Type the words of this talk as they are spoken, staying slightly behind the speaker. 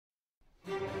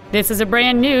This is a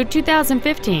brand new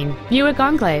 2015 Buick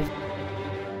Enclave.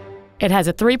 It has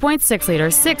a 3.6-liter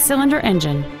 6-cylinder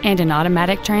engine and an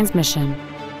automatic transmission.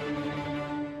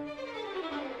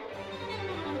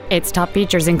 Its top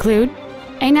features include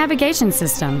a navigation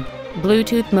system,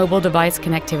 Bluetooth mobile device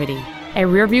connectivity, a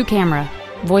rear-view camera,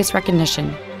 voice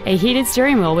recognition, a heated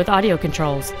steering wheel with audio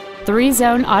controls,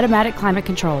 3-zone automatic climate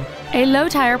control, a low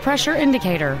tire pressure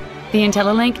indicator, the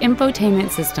IntelliLink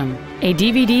infotainment system, a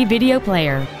DVD video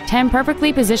player, 10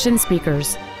 perfectly positioned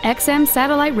speakers, XM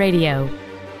satellite radio,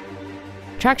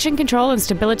 traction control and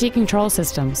stability control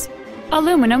systems,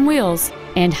 aluminum wheels,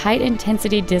 and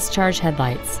high-intensity discharge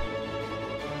headlights.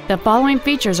 The following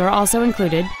features are also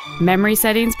included: memory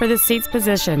settings for the seat's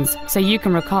positions so you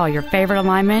can recall your favorite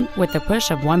alignment with the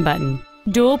push of one button,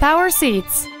 dual power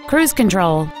seats, cruise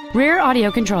control, rear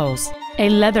audio controls, a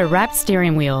leather-wrapped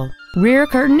steering wheel, rear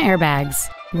curtain airbags,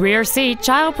 rear seat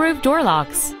child-proof door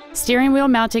locks, steering wheel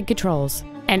mounted controls,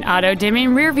 an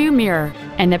auto-dimming rear-view mirror,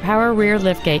 and the power rear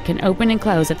liftgate can open and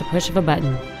close at the push of a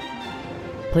button.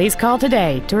 Please call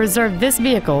today to reserve this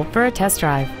vehicle for a test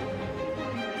drive.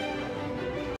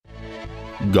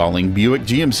 Galling Buick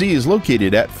GMC is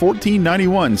located at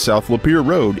 1491 South Lapeer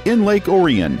Road in Lake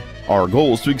Orion. Our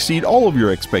goal is to exceed all of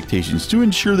your expectations to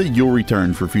ensure that you'll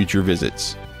return for future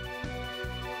visits.